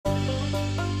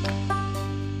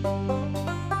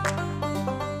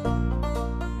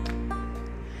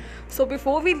So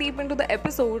before we leap into the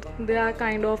episode, there are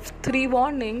kind of three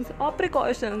warnings or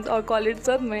precautions, or call it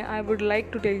sadme, I would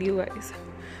like to tell you guys.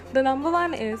 The number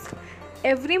one is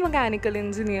every mechanical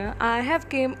engineer I have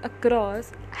came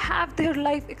across have their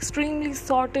life extremely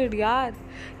sorted यार.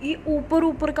 ये ऊपर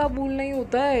ऊपर का बोल नहीं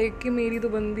होता है कि मेरी तो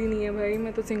बंदी नहीं है भाई,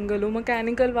 मैं तो सिंगल हूँ,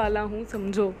 मैकेनिकल वाला हूँ,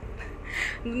 समझो.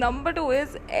 Number two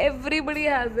is everybody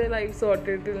has their life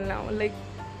sorted till now. Like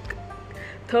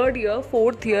third year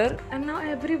fourth year and now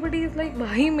everybody is like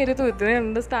भाई मेरे तो इतने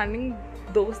अंडरस्टैंडिंग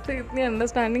दोस्त थे, इतनी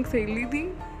अंडरस्टैंडिंग सहेली थी.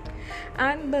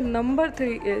 And the number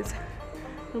three is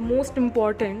the most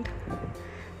important.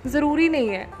 ज़रूरी नहीं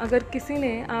है अगर किसी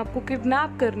ने आपको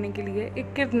किडनैप करने के लिए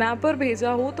एक किडनैपर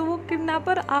भेजा हो तो वो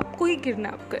किडनैपर आपको ही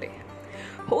किडनैप करे.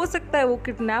 हो सकता है वो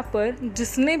किडनैपर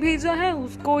जिसने भेजा है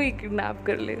उसको ही किडनैप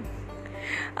कर ले.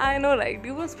 I know, right?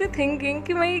 You must be thinking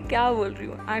कि मैं ये क्या बोल रही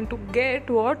हूँ. And to get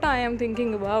what I am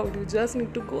thinking about, you just need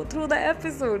to go through the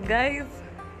episode, guys.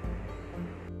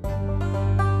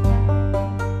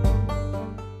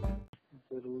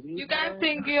 You can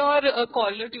sing your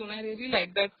caller tune. I really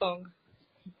like that song.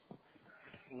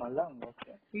 Malang,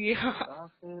 okay. Yeah.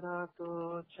 तेरा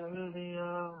तो चल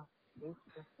दिया इस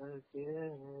सफर के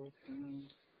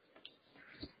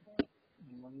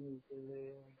मंजिले.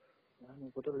 मेरे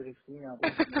को तो लिरिक्स नहीं आते.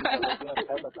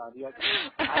 अच्छा बता दिया.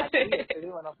 Actually,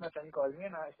 one of my friend called me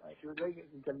and she was like,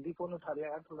 जल्दी फोन उठा लिया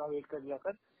यार, थोड़ा वेट कर लिया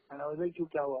कर. And I was like, क्यों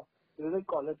क्या हुआ? She was like,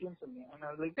 caller tune सुननी है. And I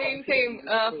was like, Same.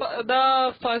 The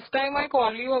first time I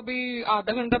called you, अभी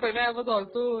आधा घंटा पहले, I was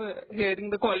also hearing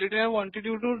the caller tune. I wanted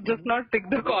you to just not take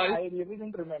the call. I really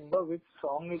didn't remember which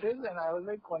song it is, and I was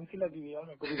like, कौन सी लगी हुई है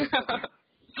मेरे को भी.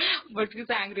 But you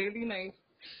sang really nice.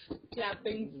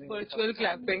 Clapping, virtual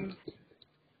clapping.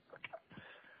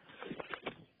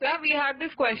 Yeah, we had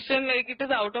this question, like it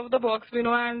is out of the box, we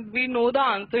know, and we know the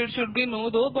answer. It should be no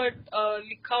though, but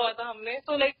लिखा हुआ था हमने.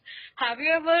 So like, have you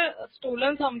ever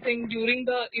stolen something during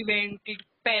the event?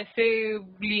 पैसे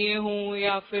लिए हों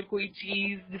या फिर कोई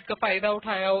चीज जिसका फायदा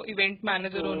उठाया हो इवेंट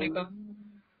मैनेजर होने का?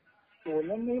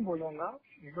 Stolen नहीं बोलूँगा,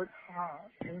 but हाँ,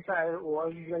 since I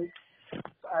was like,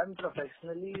 I'm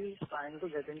professionally trying to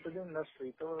get into the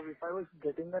industry. So if I was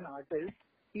getting an artist,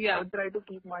 I would try to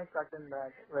keep my cut in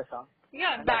that वैसा.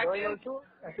 Yeah, and that is is also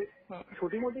ऐसे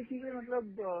छोटी मोटी चीजें मतलब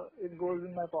it goes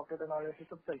in my pocket and all ऐसे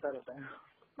सब चलता रहता है.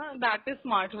 That is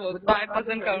smart work. But That not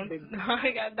doesn't count. big.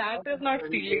 Yeah, that is not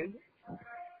stealing.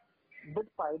 But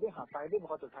फायदे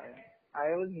बहुत उठाए हैं.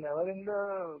 I was never in the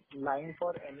line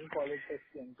for any college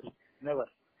fest entry. Never.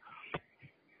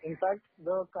 In fact,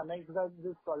 the connects that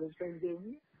this college fest gave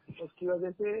me, उसकी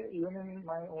वजह से even in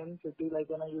my own city, like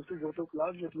when I used to go to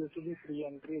clubs, it used to be free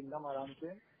entry एकदम आराम से.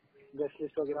 Guest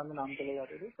list वगैरह में नाम चले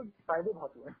जाते थे, तो फायदे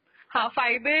बहुत हुए. हाँ,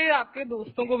 फायदे आपके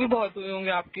दोस्तों को भी बहुत हुए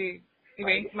होंगे आपके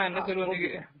इवेंट मैनेजर होने के.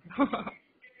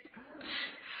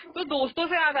 तो दोस्तों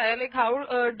से याद आया, like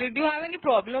how did you have any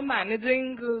problem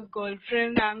managing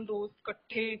girlfriend and दोस्त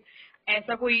इकट्ठे?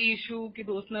 ऐसा कोई इशू कि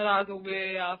दोस्त नाराज हो गए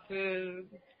या फिर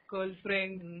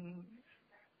गर्लफ्रेंड?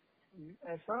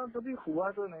 ऐसा कभी हुआ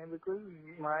तो नहीं,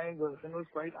 because my girlfriend was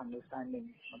quite understanding.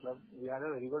 मतलब we had a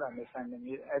very good understanding.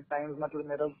 At times मतलब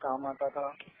मेरा काम आता था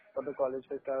for the college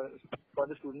for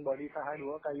the student body. If I had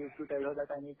work I used to tell her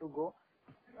that I need to go.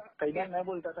 कई बार मैं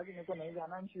बोलता था कि मेरे को नहीं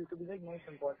जाना, and she used to be like no it's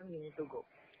important, you need to go.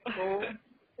 So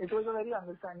it was a very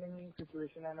understanding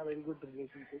situation and a very good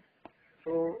relationship.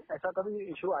 तो ऐसा कभी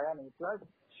इशू आया नहीं. Plus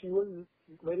she was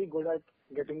very good at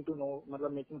getting to know,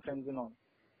 मतलब making friends and all.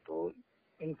 तो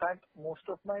in fact, most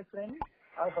of my friends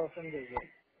are her friends as well.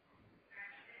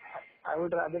 I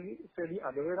would rather say the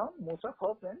other way around. Most of her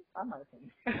friends are my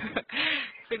friends.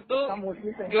 फिर तो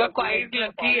you are quite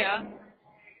lucky, yeah.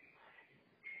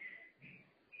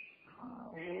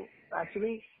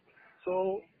 Actually, so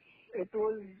it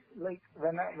was like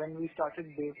when we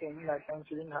started dating, that time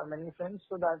she didn't have many friends,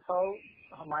 so that's how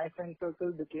my friend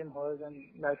circle became hers,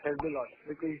 and that helped a lot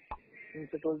because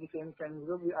since it was the same friends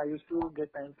group, I used to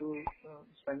get time to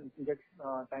get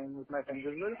time with my friends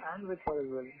as well and with her as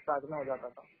well. साथ में हो जाता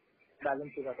था,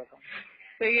 balance हो जाता था.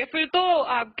 सही है. फिर तो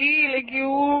आपकी like you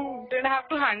didn't have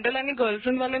to handle any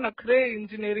girlfriend वाले नखरे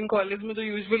इंजीनियरिंग कॉलेज में जो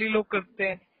यूजुअली लोग करते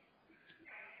हैं.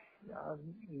 यार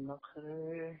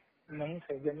नखरे नहीं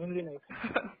थे, जेन्युइनली नहीं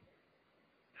थे.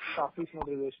 काफी स्मूथ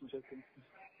रिलेशनशिप थी.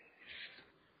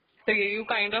 So you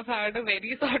kind of had a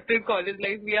very sorted college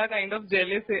life. We are kind of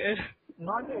jealous here.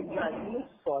 Not exactly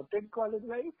sorted college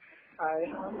life. I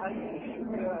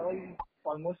was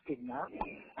almost kidnapped.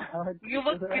 You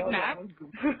were kidnapped?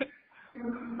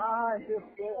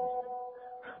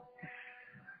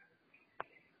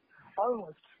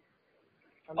 Almost.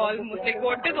 Almost, like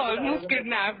what is almost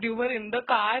kidnapped? You were in the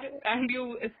car and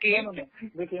you escaped. No.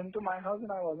 They came to my house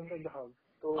and I wasn't in the house.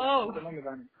 So, Oh.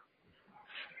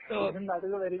 So even that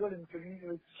is a very good incident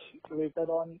which later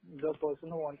on the person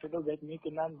who wanted to get me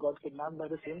kidnapped got kidnapped by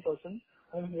the same person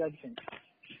whom he had sent.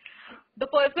 The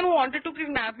person who wanted to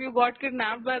kidnap you got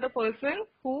kidnapped by the person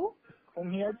who?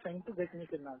 Whom he had sent to get me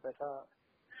kidnapped. ऐसा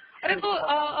So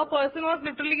a person was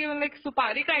literally given like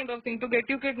supari kind of thing to get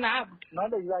you kidnapped.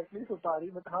 Not exactly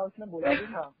supari, but हाँ उसने बोला भी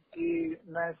था कि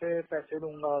मैं ऐसे पैसे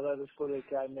दूंगा अगर उसको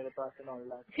लेके आए मेरे पास and all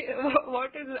that.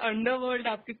 What is underworld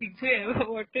आपके पीछे है?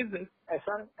 What is this?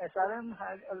 SRM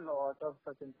has a lot of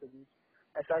such incidents.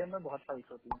 SRM में बहुत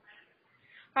fights होती हैं.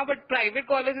 हाँ, but private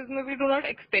colleges में we do not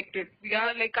expect it. We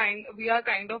are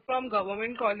kind of from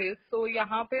government college, so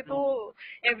यहाँ पे तो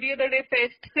every other day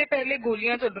fest से पहले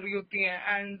गोलियां चल रही होती हैं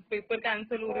and पेपर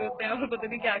कैंसिल हो रहे होते हैं और पता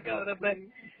नहीं क्या क्या हो रहा है.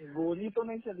 गोली तो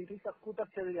नहीं चली थी, चक्कू तक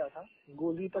चल गया था,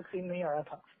 गोली तक सीन नहीं आया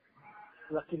था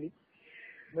luckily.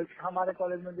 But हमारे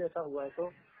कॉलेज में भी ऐसा हुआ है.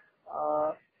 So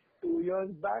 2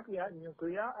 years back we had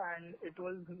nuclear and it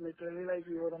was literally like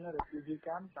we were on a refugee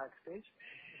camp backstage.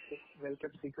 Well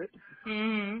kept secret,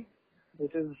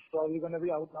 which is probably going to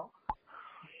be out now.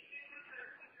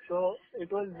 So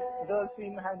the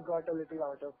scene had got a little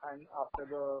out of hand after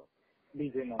the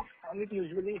DJ night, and it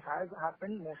usually has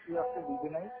happened mostly after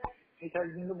DJ night, which has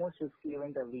been the most risky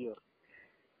event every year.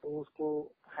 तो उसको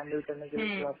handle करने के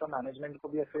लिए थोड़ा सा management को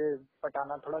भी ऐसे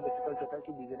पटाना थोड़ा डिफिकल्ट होता है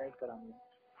कि डीजे नाइट करानी है.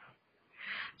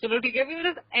 चलो ठीक है, we'll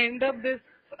just end up this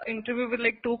interview with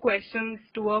like two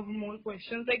or more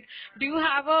questions. Like, do you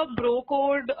have a bro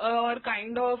code or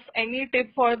kind of any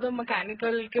tip for the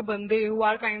mechanical के बंदे who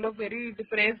are kind of very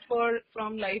depressed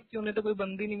from life कि उन्हें तो कोई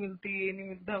बंदी नहीं मिलती, ये नहीं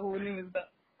मिलता, वो नहीं मिलता?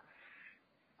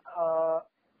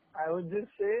 I would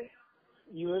just say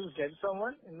you will get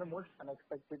someone in the most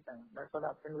unexpected time. That's what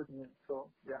happened with me. So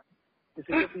yeah. That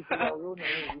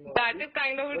is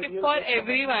kind of a tip for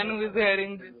everyone who is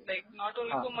hearing this, like not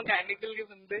only for mechanical के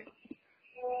बंदे.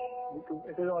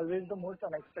 It is always the most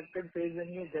unexpected phase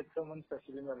when you get someone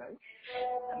special in your life,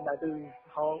 and that is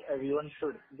how everyone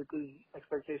should, because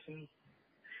expectations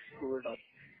go it up.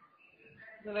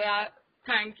 So yeah,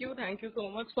 thank you so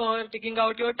much for taking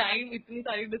out your time. इतनी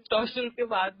सारी distortions के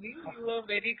बाद भी you were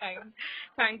very kind.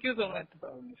 Thank you so much.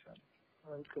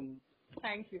 Welcome.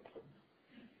 Thank you.